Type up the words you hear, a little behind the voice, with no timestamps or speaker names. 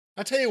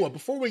I'll tell you what,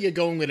 before we get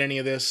going with any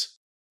of this,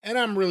 and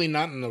I'm really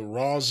not in the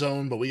Raw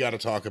zone, but we got to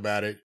talk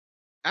about it.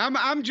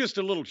 I'm just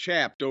a little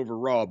chapped over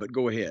Raw, but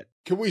go ahead.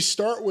 Can we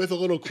start with a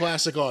little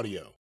classic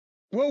audio?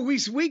 Well,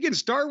 we can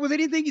start with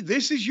anything.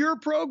 This is your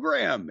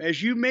program,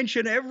 as you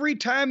mention every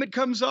time it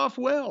comes off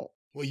well.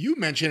 Well, you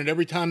mention it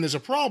every time there's a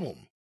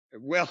problem.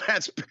 Well,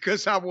 that's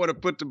because I want to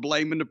put the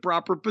blame in the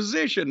proper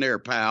position there,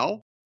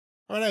 pal.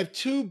 All right, I have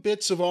 2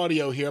 bits of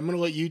audio here. I'm going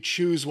to let you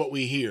choose what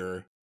we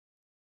hear.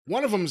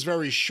 One of them is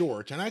very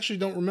short, and I actually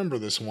don't remember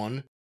this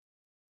one.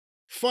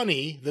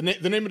 Funny. The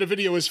name of the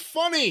video is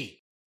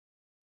Funny.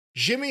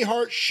 Jimmy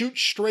Hart shoots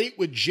straight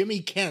with Jimmy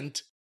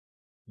Kent.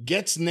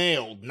 Gets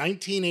nailed.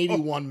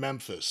 1981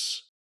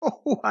 Memphis.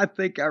 Oh, I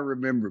think I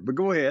remember, but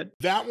go ahead.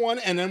 That one,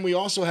 and then we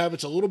also have,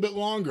 it's a little bit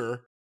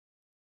longer.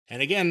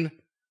 And again,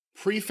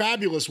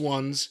 pre-fabulous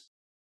ones.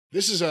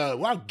 This is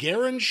wow,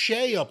 Garen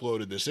Shea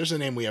uploaded this. There's a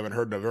name we haven't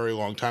heard in a very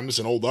long time. This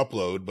is an old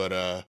upload, but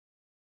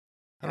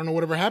I don't know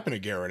whatever happened to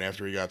Garen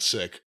after he got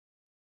sick.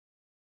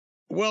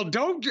 Well,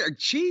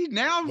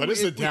 now. What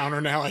is the downer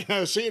now?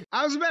 I see it.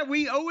 I was about,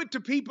 we owe it to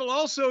people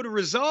also to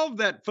resolve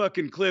that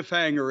fucking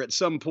cliffhanger at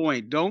some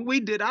point, don't we?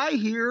 Did I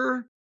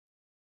hear?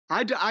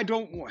 I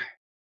don't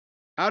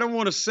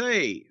want to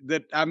say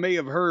that I may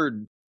have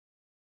heard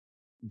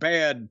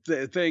bad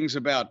things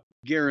about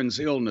Garen's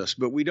illness,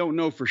 but we don't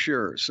know for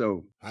sure.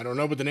 So I don't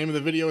know, but the name of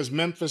the video is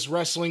Memphis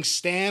Wrestling.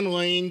 Stan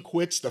Lane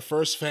quits the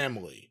First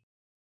Family.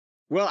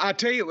 Well, I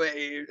tell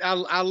you,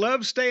 I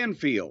love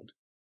Stanfield.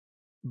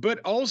 But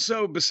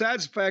also,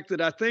 besides the fact that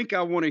I think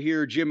I want to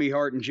hear Jimmy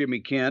Hart and Jimmy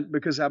Kent,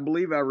 because I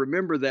believe I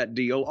remember that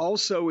deal.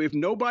 Also, if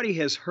nobody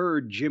has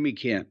heard Jimmy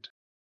Kent,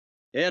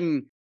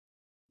 and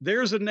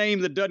there's a name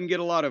that doesn't get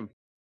a lot of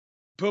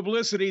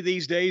publicity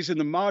these days in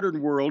the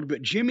modern world,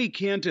 but Jimmy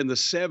Kent in the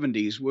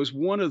 70s was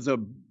one of the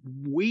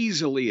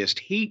weaseliest,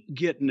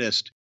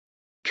 heat-gettingest,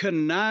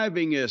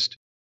 connivingest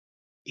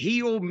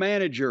heel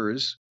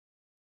managers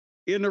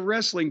in the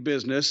wrestling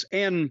business.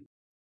 And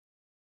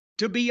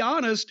to be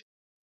honest,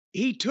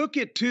 he took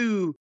it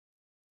to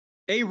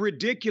a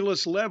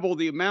ridiculous level,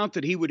 the amount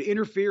that he would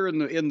interfere in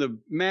the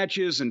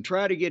matches and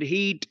try to get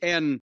heat.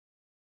 And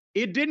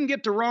it didn't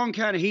get the wrong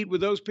kind of heat with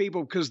those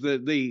people because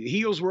the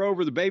heels were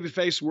over, the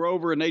babyface were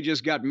over, and they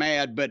just got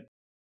mad. But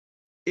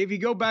if you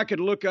go back and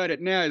look at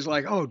it now, it's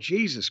like, oh,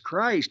 Jesus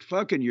Christ,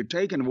 fucking, you're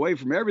taking away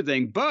from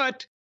everything.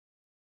 But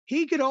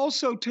he could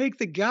also take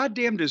the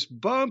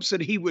goddamnedest bumps,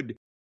 and he would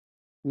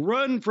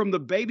run from the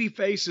baby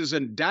faces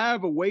and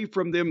dive away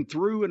from them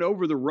through and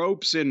over the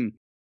ropes in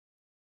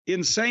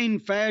insane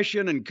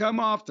fashion and come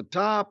off the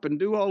top and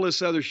do all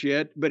this other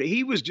shit. But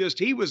he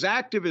was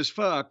active as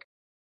fuck.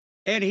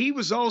 And he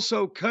was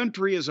also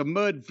country as a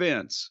mud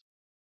fence.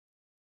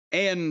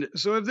 And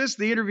so if this is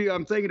the interview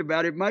I'm thinking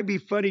about, it might be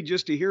funny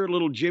just to hear a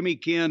little Jimmy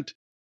Kent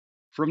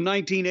from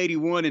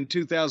 1981 and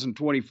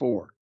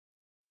 2024.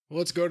 Well,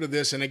 let's go to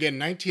this. And again,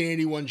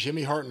 1981,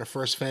 Jimmy Hart and the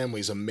First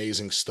Family is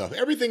amazing stuff.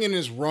 Everything in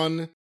his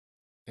run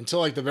until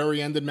like the very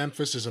end in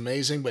Memphis is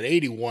amazing, but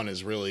 81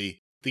 is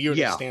really the year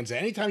that stands out.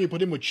 Anytime you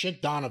put him with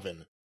Chick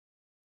Donovan,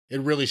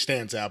 it really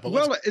stands out. But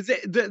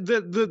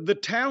the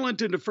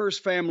talent in the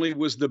First Family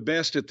was the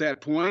best at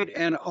that point,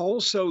 and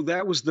also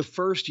that was the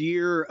first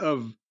year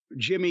of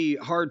Jimmy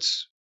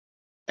Hart's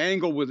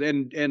angle with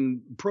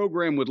and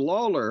program with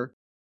Lawler.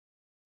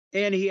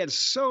 And he had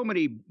so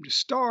many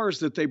stars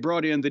that they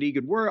brought in that he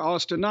could wear.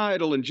 Austin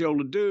Idol and Joe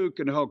LeDuc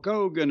and Hulk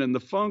Hogan and the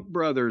Funk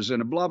Brothers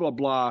and blah, blah,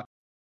 blah.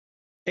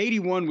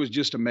 81 was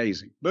just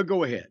amazing. But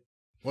go ahead.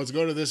 Let's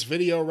go to this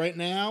video right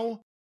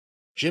now.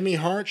 Jimmy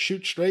Hart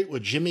shoots straight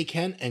with Jimmy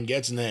Kent and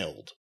gets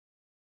nailed.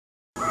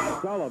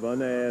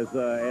 Sullivan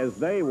as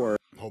they were.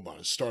 Hold on,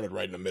 it started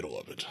right in the middle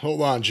of it.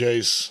 Hold on,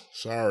 Jace.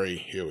 Sorry.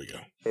 Here we go.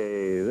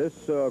 Hey,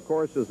 this, of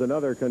course, is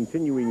another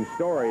continuing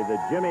story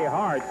that Jimmy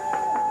Hart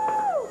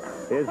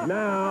is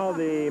now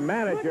the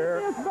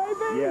manager.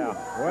 Yeah,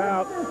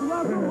 well,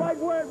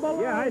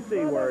 yeah, I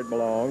see where it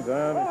belongs.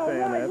 I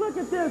understand that. Look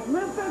at this,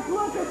 Memphis.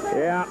 Look at this.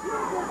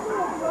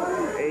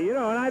 Yeah. You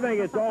know, and I think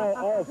it's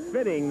all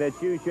fitting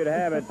that you should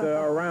have it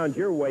around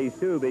your waist,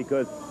 too,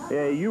 because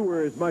you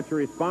were as much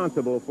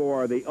responsible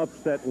for the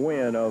upset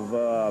win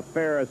of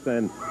Ferris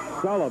and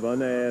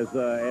Sullivan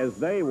as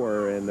they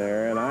were in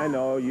there, and I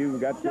know you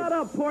got Shut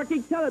up,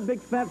 Porky. Tell that big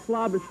fat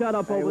slob to shut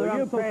up over there.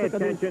 I'm so sick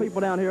of these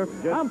people down here.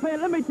 I'm paying.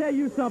 Let me tell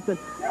you something.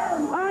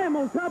 I am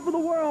on top of the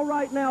world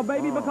right now,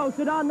 baby, because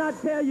did I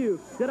not tell you?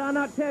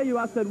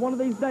 I said one of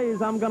these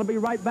days I'm going to be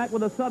right back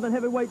with the Southern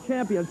Heavyweight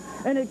Champions,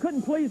 and it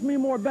couldn't please me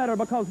more better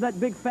because that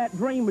big fat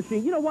dream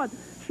machine. You know what?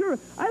 Sure, it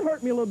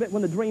hurt me a little bit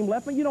when the dream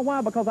left me. You know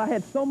why? Because I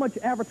had so much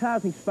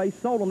advertising space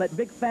sold on that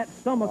big fat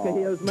stomach of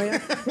his, man.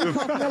 It cost me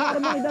a lot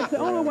of money. That's the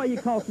only way you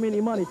cost me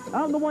any money.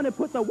 I'm the one that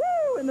put the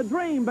woo in the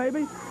dream,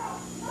 baby.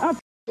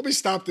 Let me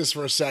stop this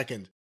for a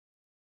second.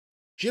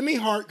 Jimmy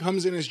Hart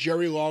comes in as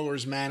Jerry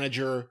Lawler's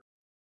manager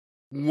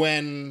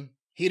when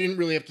he didn't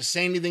really have to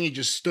say anything. He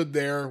just stood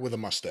there with a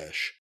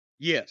mustache.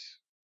 Yes.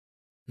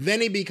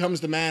 Then he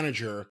becomes the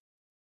manager.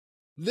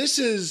 This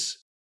is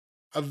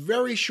a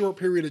very short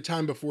period of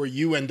time before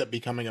you end up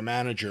becoming a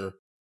manager.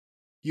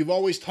 you've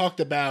always talked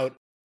about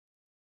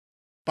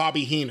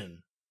Bobby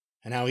Heenan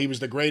and how he was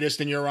the greatest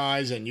in your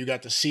eyes, and you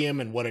got to see him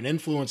and what an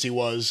influence he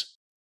was.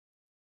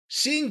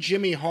 Seeing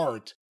Jimmy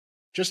Hart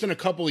just in a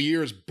couple of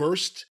years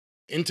burst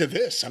into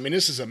this, I mean,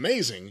 this is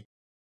amazing.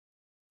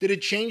 Did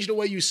it change the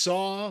way you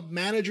saw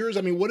managers?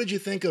 I mean, what did you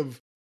think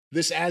of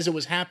this as it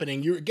was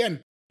happening?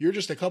 You're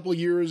just a couple of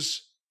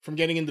years from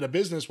getting into the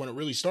business when it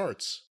really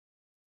starts.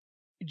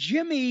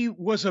 Jimmy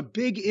was a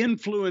big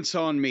influence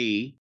on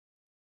me.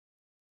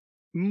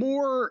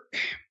 More,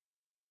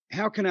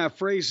 how can I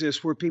phrase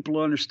this where people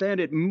understand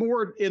it?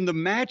 More in the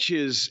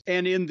matches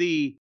and in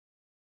the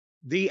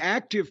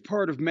active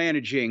part of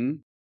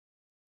managing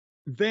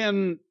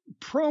than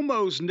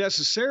promos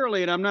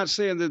necessarily. And I'm not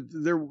saying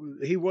that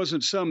he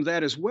wasn't some of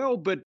that as well,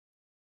 but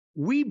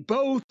we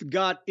both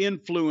got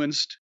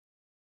influenced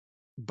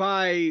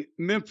by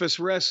Memphis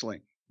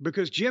wrestling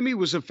because Jimmy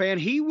was a fan.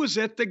 He was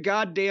at the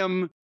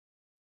goddamn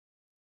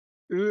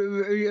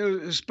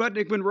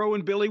Sputnik Monroe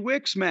and Billy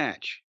Wicks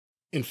match.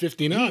 In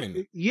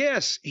 59.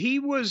 Yes, he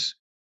was,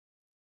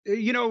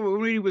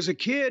 when he was a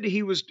kid,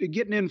 he was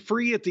getting in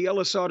free at the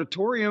Ellis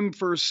Auditorium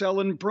for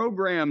selling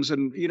programs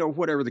and,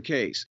 whatever the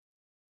case.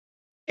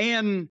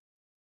 And,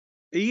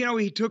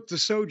 he took the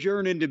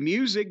sojourn into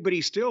music, but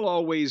he still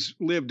always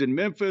lived in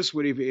Memphis.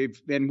 When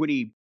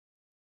he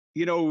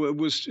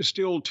was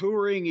still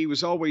touring, he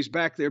was always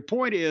back there.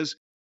 Point is,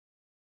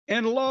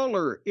 and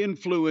Lawler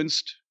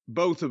influenced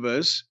both of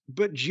us,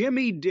 but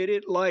Jimmy did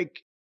it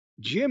like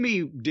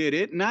Jimmy did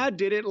it, and I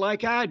did it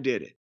like I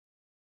did it.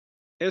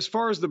 As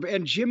far as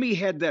and Jimmy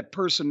had that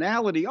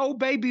personality. Oh,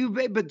 baby,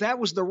 but that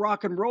was the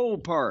rock and roll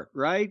part,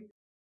 right?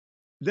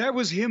 That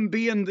was him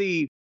being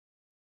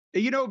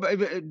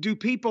do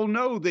people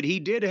know that he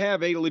did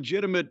have a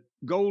legitimate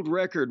gold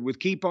record with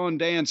Keep On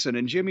Dancing,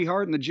 and Jimmy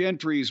Hart and the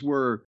Gentrys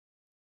were,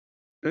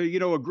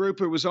 a group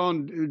that was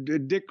on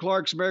Dick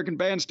Clark's American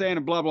Bandstand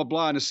and blah, blah,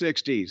 blah in the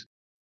 60s.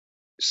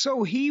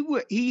 So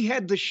he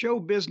had the show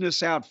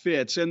business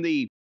outfits and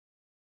the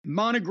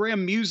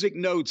monogram music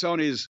notes on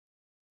his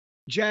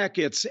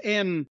jackets,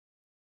 and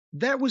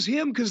that was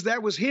him because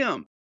that was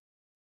him.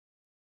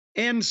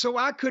 And so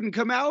I couldn't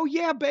come out, oh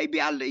yeah, baby,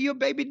 your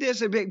baby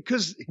this,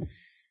 because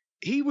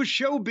he was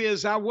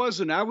showbiz, I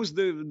wasn't. I was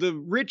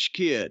the rich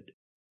kid.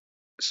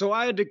 So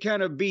I had to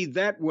kind of be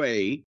that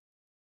way.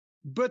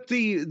 But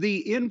the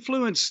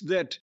influence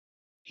that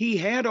he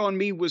had on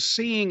me was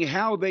seeing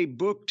how they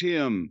booked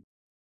him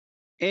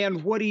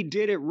and what he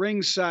did at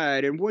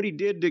ringside and what he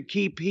did to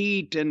keep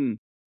heat and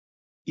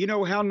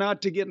how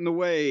not to get in the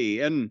way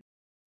and,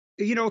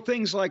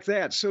 things like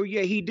that. So,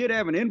 yeah, he did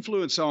have an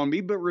influence on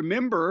me. But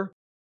remember,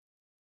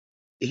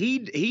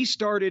 he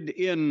started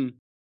in,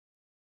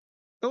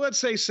 let's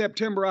say,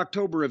 September,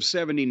 October of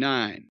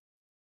 79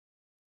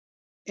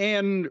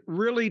 and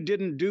really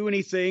didn't do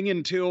anything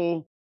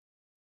until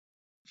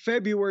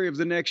February of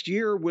the next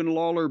year when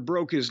Lawler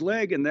broke his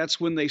leg. And that's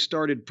when they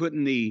started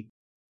putting the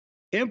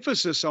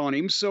emphasis on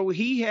him. So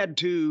he had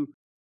to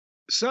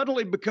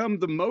suddenly become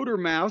the motor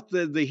mouth,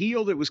 the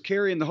heel that was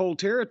carrying the whole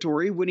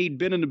territory when he'd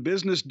been in the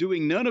business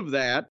doing none of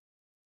that,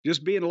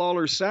 just being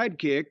Lawler's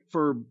sidekick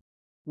for,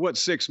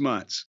 6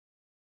 months.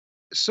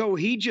 So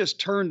he just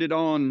turned it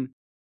on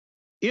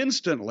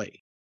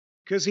instantly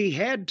because he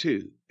had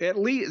to. At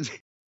least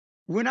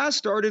when I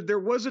started, there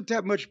wasn't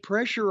that much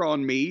pressure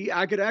on me.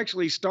 I could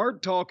actually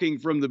start talking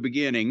from the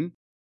beginning,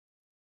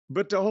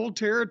 but the whole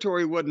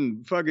territory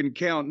wasn't fucking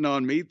counting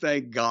on me,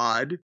 thank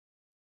God.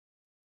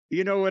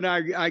 And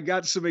I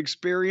got some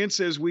experience,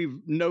 as we've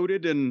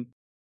noted, and,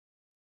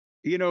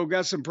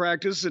 got some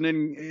practice and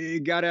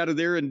then got out of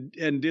there and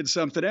did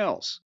something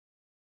else.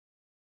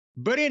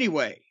 But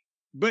anyway,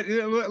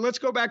 let's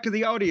go back to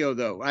the audio,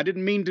 though. I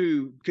didn't mean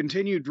to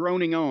continue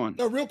droning on.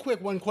 No, real quick,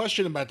 one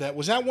question about that.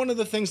 Was that one of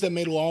the things that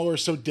made Lawler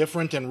so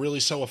different and really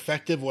so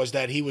effective, was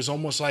that he was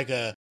almost like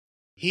a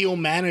heel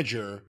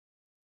manager,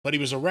 but he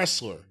was a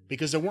wrestler?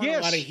 Because there weren't a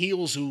lot of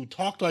heels who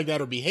talked like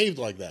that or behaved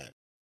like that.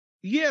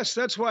 Yes,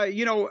 that's why,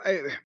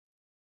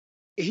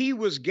 he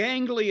was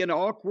gangly and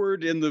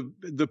awkward in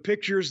the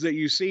pictures that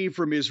you see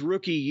from his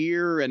rookie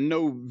year, and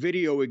no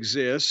video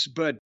exists.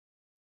 But,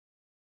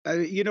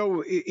 that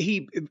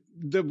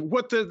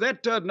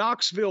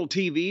Knoxville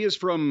TV is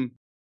from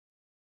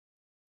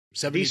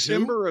 72?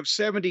 December of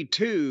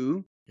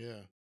 72.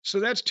 Yeah. So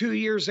that's 2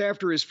 years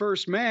after his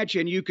first match,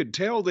 and you could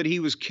tell that he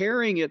was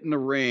carrying it in the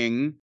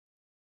ring.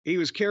 He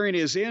was carrying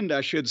his end, I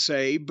should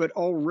say, but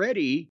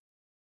already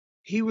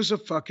he was a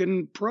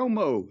fucking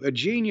promo, a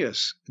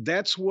genius.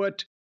 That's why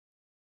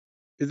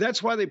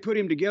they put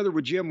him together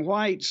with Jim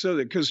White,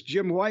 because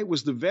Jim White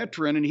was the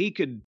veteran and he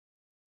could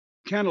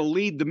kind of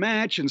lead the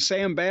match, and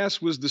Sam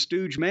Bass was the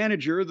stooge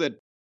manager that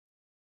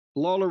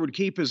Lawler would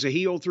keep as a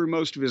heel through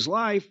most of his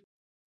life.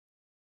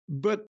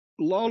 But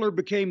Lawler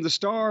became the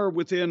star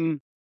within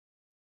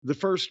the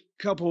first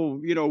couple,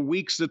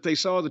 weeks that they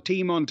saw the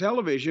team on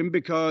television,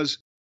 because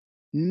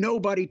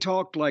nobody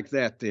talked like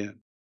that then.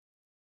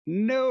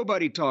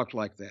 Nobody talked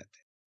like that.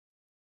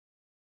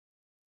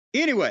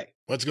 Anyway.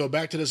 Let's go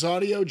back to this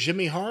audio.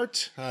 Jimmy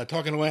Hart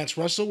talking to Lance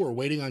Russell. We're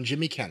waiting on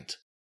Jimmy Kent.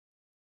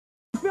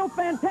 feel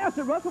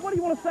fantastic, Russell. What do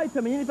you want to say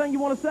to me? Anything you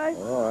want to say?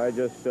 Oh, I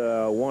just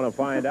want to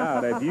find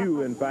out if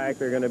you, in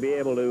fact, are going to be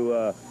able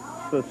to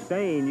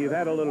sustain. You've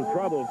had a little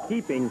trouble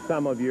keeping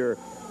some of your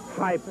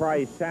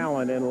high-priced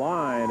talent in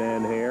line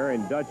in here,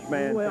 and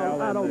Dutchman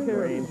talent. I don't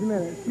care. Excuse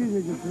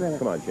me just a minute.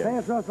 Come on, Jimmy.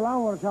 Vance Russell, I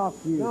want to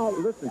talk to you. No,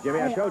 listen,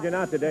 Jimmy, I told you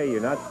not today.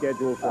 You're not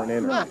scheduled for an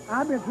interview. Look,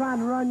 I've been trying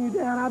to run you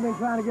down. I've been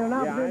trying to get an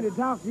opportunity to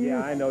talk to you.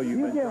 Yeah, I know you've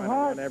been trying to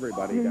run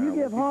everybody down. You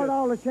give Hart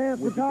all the chance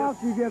to talk.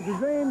 You give the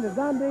Dream, the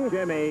Dundee,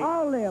 Jimmy,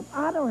 all of them.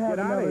 I don't have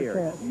another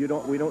chance. We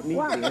don't need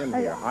the end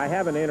here. I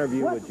have an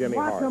interview with Jimmy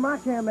Hart. Why come I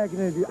can't make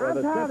an interview? Well,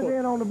 I'm tired of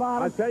being on the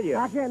bottom. I'll tell you.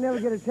 I can't never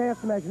get a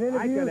chance to make an interview.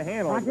 I can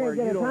handle it where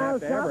get you a don't time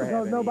have to shot ever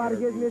have because nobody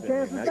gives me a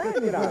chance to say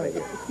Get out of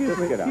here.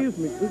 Excuse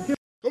me.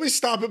 Let me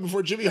stop it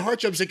before Jimmy Hart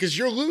jumps in, because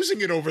you're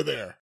losing it over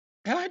there.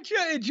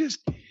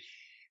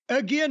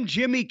 Again,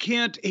 Jimmy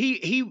Kent,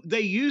 they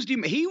used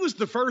him. He was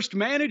the first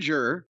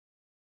manager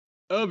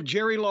of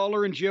Jerry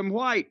Lawler and Jim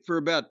White for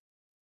about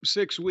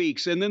 6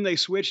 weeks. And then they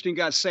switched and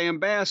got Sam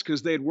Bass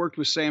because they had worked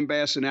with Sam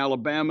Bass in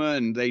Alabama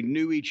and they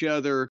knew each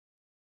other.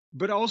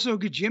 But also,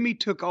 Jimmy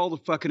took all the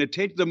fucking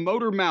attention. The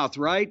motor mouth,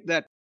 right?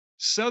 That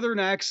Southern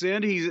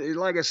accent. He's,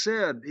 like I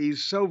said,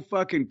 he's so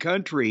fucking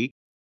country.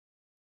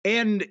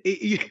 And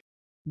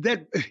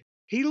that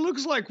he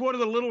looks like one of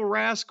the Little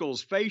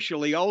Rascals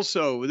facially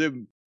also.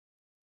 The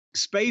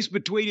space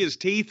between his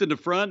teeth and the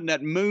front and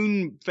that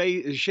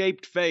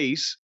moon-shaped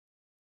face.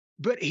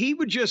 But he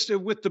would just,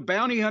 with the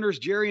Bounty Hunters,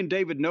 Jerry and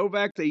David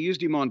Novak, they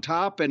used him on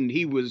top, and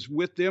he was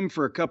with them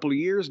for a couple of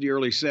years in the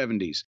early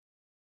 70s.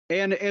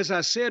 And as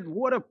I said,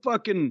 what a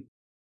fucking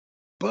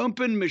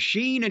bumping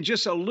machine, and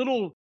just a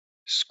little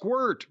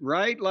squirt,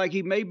 right? Like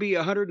he may be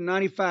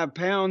 195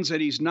 pounds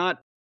and he's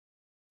not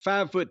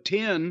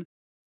 5'10",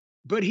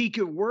 but he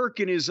could work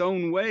in his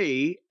own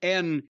way.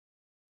 And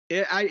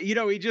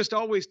he just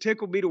always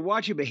tickled me to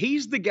watch him. But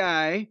he's the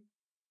guy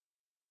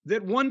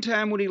that one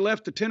time when he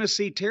left the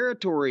Tennessee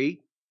Territory,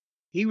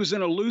 he was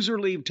in a loser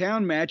leave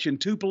town match in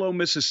Tupelo,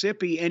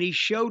 Mississippi, and he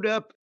showed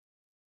up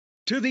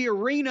to the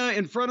arena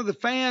in front of the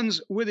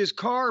fans with his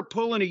car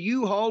pulling a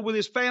U-Haul with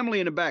his family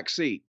in the back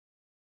seat.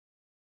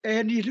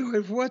 And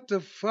what the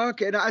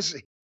fuck? And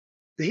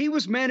he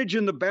was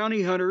managing the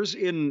Bounty Hunters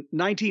in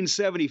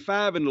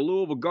 1975 in the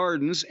Louisville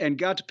Gardens and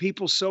got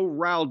people so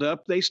riled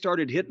up, they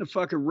started hitting the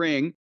fucking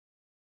ring.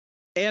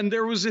 And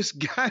there was this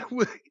guy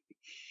with,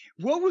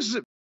 what was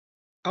it?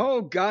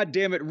 Oh, God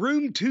damn it.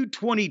 Room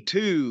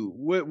 222.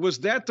 Was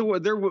that the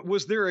one?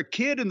 Was there a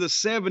kid in the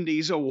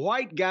 70s, a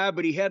white guy,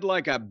 but he had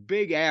like a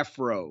big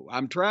afro?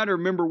 I'm trying to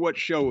remember what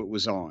show it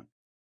was on.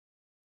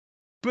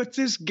 But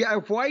this guy,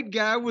 white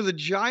guy with a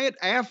giant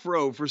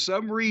afro for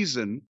some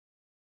reason,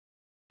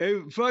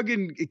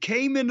 fucking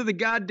came into the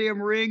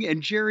goddamn ring,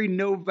 and Jerry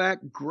Novak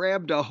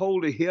grabbed a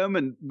hold of him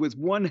and with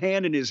one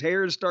hand in his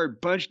hair and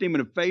started punching him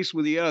in the face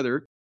with the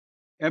other.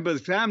 And by the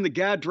time the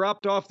guy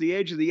dropped off the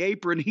edge of the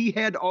apron,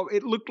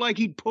 it looked like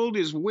he'd pulled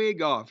his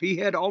wig off. He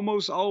had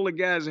almost all the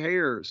guy's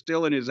hair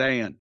still in his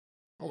hand.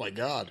 Oh, my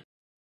God.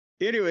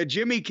 Anyway,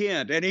 Jimmy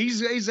Kent, and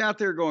he's out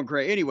there going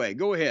crazy. Anyway,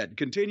 go ahead.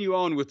 Continue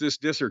on with this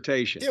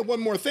dissertation. Yeah,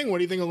 one more thing. What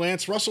do you think of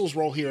Lance Russell's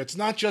role here? It's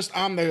not just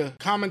I'm the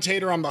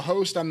commentator, I'm the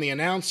host, I'm the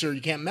announcer, you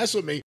can't mess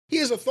with me. He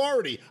has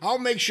authority. I'll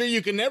make sure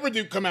you can never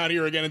come out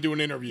here again and do an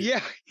interview.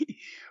 Yeah.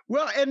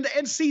 Well,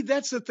 and see,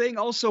 that's the thing.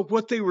 Also,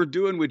 what they were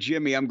doing with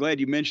Jimmy, I'm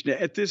glad you mentioned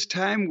it, at this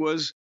time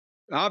was,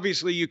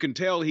 obviously you can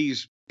tell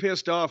he's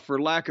pissed off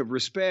for lack of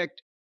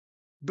respect.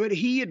 But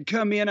he had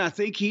come in, I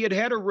think he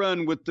had a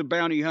run with the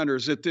Bounty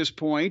Hunters at this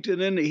point,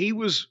 and then he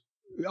was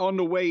on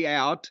the way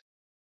out,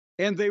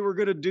 and they were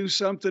going to do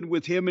something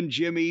with him and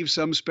Jimmy,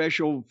 some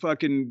special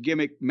fucking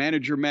gimmick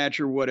manager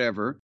match or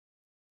whatever.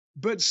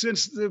 But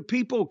since the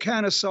people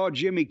kind of saw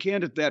Jimmy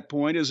Kent at that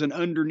point as an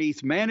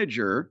underneath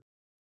manager,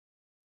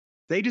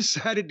 they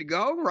decided to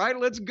go, all right,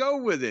 let's go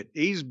with it.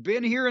 He's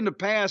been here in the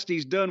past,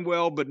 he's done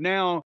well, but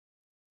now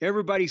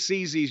everybody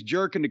sees he's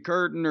jerking the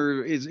curtain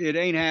or it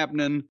ain't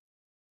happening.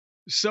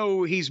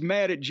 So he's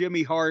mad at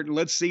Jimmy Hart, and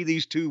let's see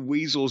these two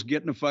weasels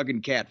get in a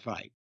fucking cat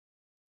fight.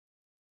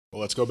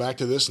 Well, let's go back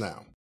to this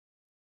now.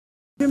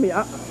 Jimmy,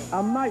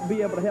 I might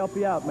be able to help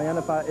you out, man,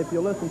 if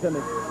you listen to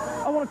me.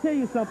 I want to tell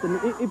you something.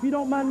 If you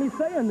don't mind me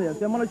saying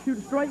this, I'm going to shoot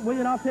straight with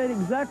you, and I'll tell you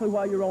exactly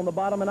why you're on the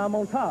bottom and I'm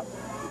on top.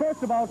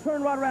 First of all,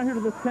 turn right around here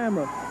to this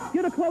camera.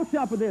 Get a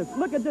close-up of this.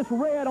 Look at this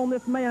red on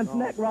this man's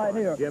neck right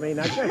here. Jimmy,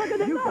 now, look at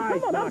this. you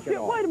guys knock it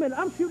off. Wait a minute.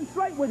 I'm shooting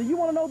straight with you. You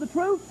want to know the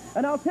truth?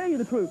 And I'll tell you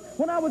the truth.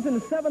 When I was in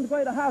the 7th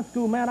grade of high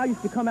school, man, I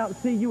used to come out and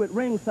see you at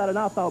ringside, and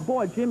I thought,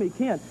 boy, Jimmy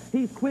Kent,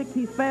 he's quick,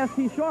 he's fast,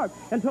 he's sharp.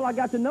 Until I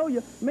got to know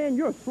you, man,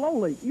 you're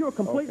completely...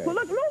 Okay.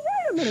 Look,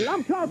 wait a minute.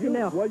 I'm talking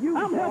now.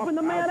 I'm helping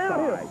the man out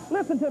here.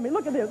 Listen to me.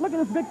 Look at this. Look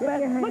at this big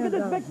fat. Look at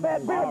this big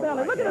fat beer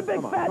belly. Look at the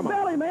big fat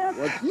belly, man.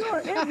 You're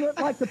ignorant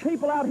like the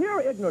people out here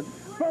are ignorant.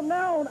 From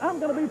now on, I'm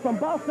going to be from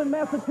Boston,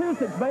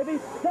 Massachusetts, baby.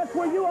 That's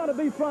where you ought to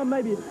be from,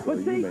 maybe. But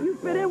see, you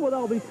fit in with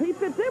all these. He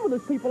fits in with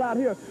these people out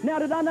here. Now,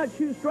 did I not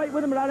shoot straight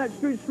with him? Did I not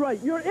shoot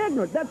straight? You're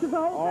ignorant. That's just the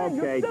whole thing.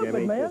 You're stupid,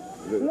 Jimmy, man.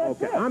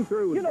 Okay, I'm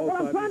through with well,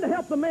 I'm trying to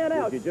help the man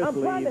out.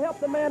 I'm trying to help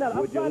the man out.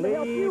 I'm trying to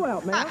help you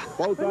out, man.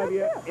 Both of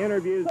you,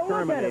 interviews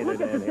terminated.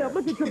 Look at yourself.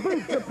 Look at your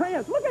boots, your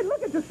pants.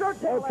 Look at your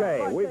shirt tail.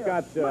 Okay, we've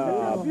got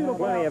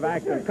plenty of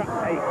action. Hey,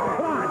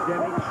 come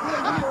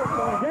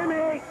on, Jimmy. Jimmy!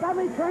 Let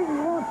me tell you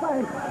one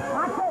thing.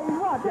 I tell you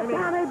what, this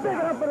town ain't big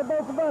enough for the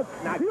both of us.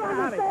 Now, You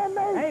understand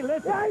me? Hey,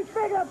 listen. It ain't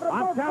big enough for the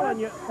both of us. I'm telling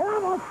you. And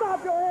I'm going to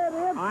stop your head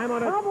in. I'm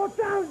going to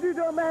challenge you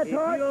to a match, If you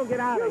don't get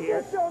out of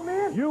here, get your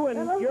men, you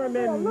and your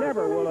men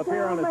never will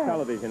appear on the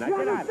television. Now,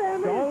 get out.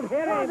 Don't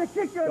hit him.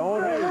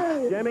 Don't hit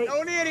him. Jimmy.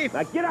 Don't hit him.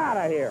 Now, get out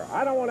of here.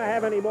 I don't want to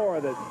have any more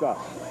of this stuff.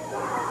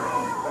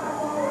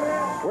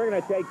 We're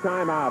going to take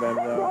time out, and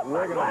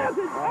we're going to... I'll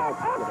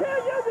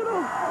tell you,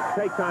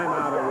 Take time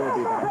out, and we'll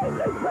be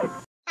back.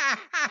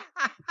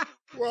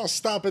 Well,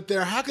 stop it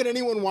there. How could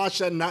anyone watch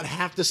that and not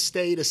have to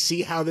stay to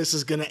see how this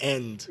is going to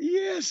end?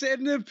 Yes,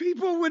 and the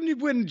people,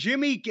 when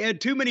Jimmy had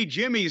too many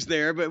Jimmys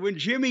there, but when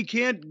Jimmy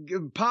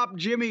can't pop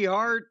Jimmy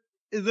Hart,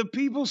 the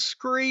people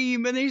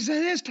scream, and he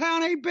said, this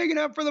town ain't big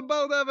enough for the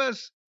both of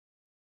us.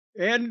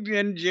 And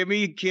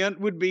Jimmy Kent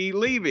would be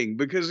leaving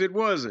because it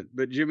wasn't,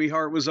 but Jimmy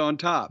Hart was on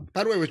top.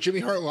 By the way, was Jimmy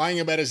Hart lying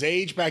about his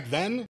age back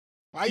then?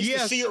 I used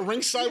to see you at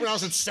ringside when I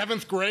was in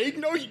 7th grade.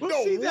 No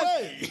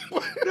way.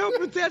 No,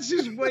 but that's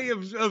his way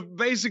of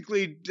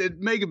basically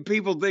making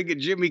people think that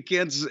Jimmy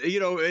Kent's,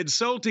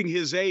 insulting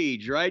his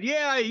age, right?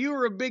 Yeah, you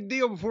were a big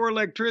deal before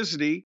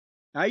electricity.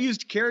 I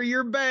used to carry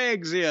your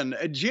bags in.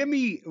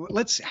 Jimmy,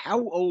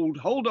 how old?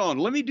 Hold on.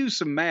 Let me do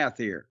some math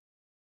here.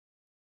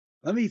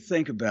 Let me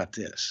think about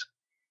this.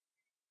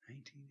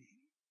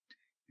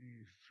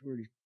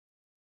 1940.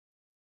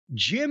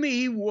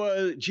 Jimmy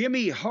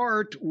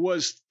Hart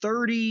was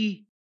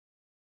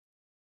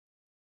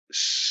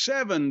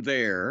 37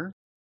 there.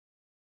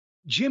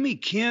 Jimmy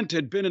Kent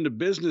had been in the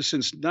business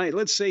since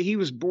let's say he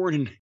was born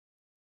in.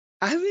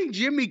 I think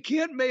Jimmy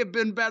Kent may have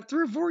been about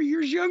 3 or 4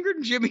 years younger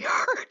than Jimmy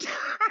Hart.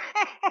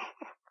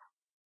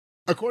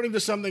 According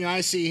to something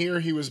I see here,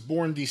 he was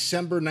born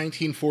December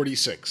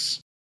 1946.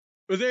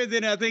 But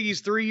then I think he's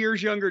 3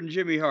 years younger than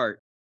Jimmy Hart.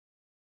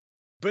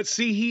 But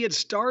see, he had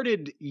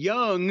started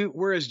young,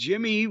 whereas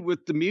Jimmy,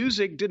 with the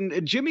music,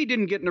 Jimmy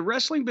didn't get in the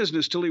wrestling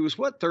business till he was,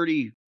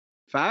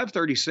 35,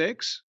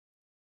 36?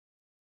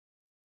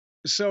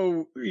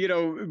 So,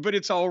 but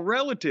it's all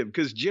relative,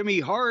 because Jimmy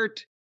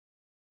Hart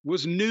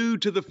was new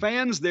to the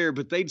fans there,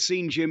 but they'd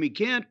seen Jimmy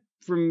Kent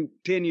from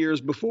 10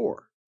 years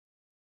before.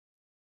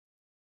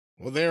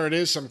 Well, there it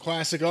is, some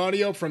classic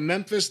audio from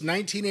Memphis,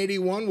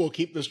 1981. We'll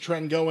keep this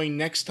trend going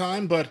next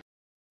time, but,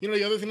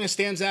 the other thing that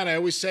stands out, I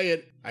always say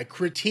it, I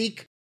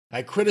critique,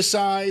 I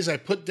criticize, I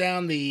put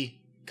down the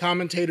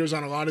commentators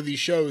on a lot of these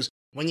shows.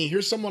 When you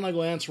hear someone like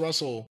Lance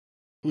Russell,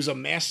 who's a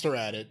master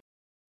at it,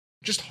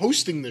 just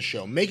hosting the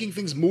show, making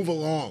things move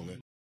along.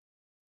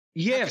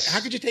 Yes. How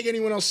could you take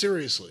anyone else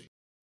seriously?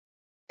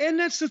 And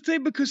that's the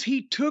thing, because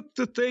he took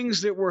the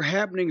things that were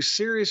happening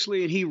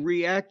seriously and he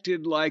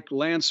reacted like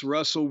Lance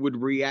Russell would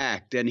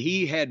react. And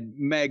he had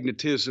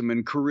magnetism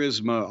and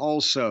charisma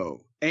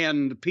also.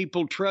 And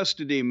people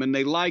trusted him and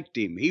they liked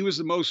him. He was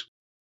the most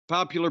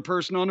popular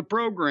person on the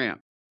program.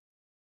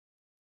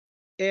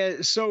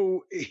 And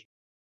so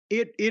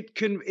it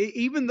can,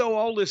 even though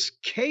all this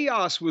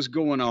chaos was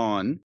going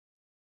on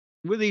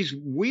with these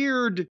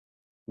weird,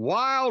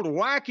 wild,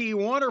 wacky,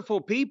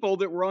 wonderful people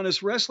that were on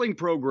this wrestling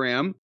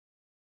program,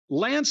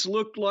 Lance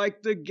looked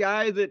like the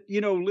guy that,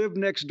 lived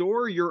next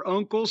door, your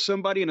uncle,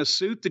 somebody in a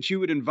suit that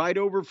you would invite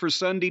over for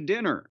Sunday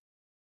dinner.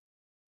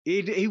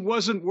 He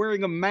wasn't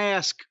wearing a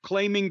mask,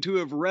 claiming to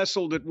have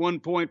wrestled at one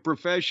point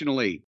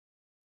professionally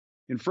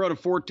in front of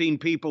 14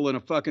 people in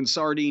a fucking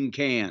sardine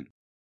can.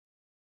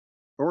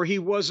 Or he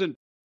wasn't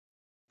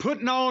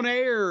putting on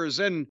airs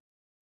and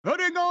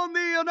putting on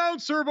the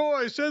announcer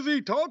voice as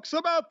he talks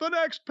about the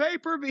next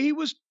paper. He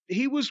was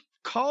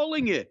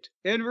calling it.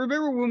 And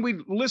remember when we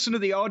listened to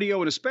the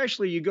audio, and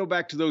especially you go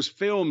back to those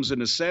films in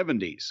the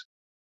 70s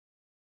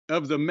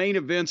of the main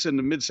events in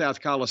the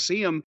Mid-South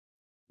Coliseum,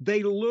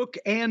 they look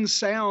and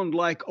sound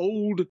like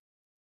old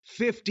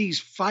 50s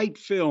fight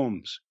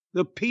films.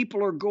 The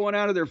people are going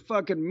out of their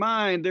fucking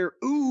mind. They're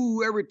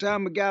ooh every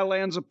time a guy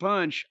lands a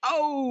punch.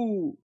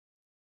 Oh!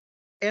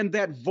 And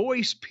that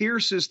voice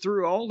pierces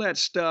through all that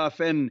stuff.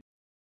 And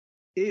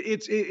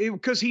it's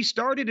because he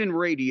started in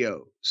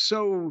radio.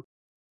 So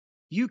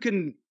you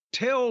can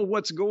tell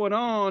what's going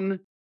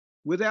on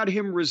without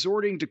him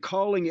resorting to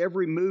calling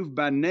every move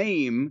by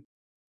name.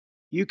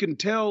 You can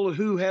tell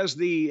who has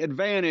the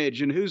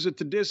advantage and who's at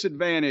the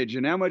disadvantage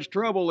and how much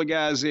trouble the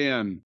guy's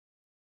in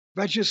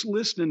by just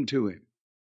listening to him.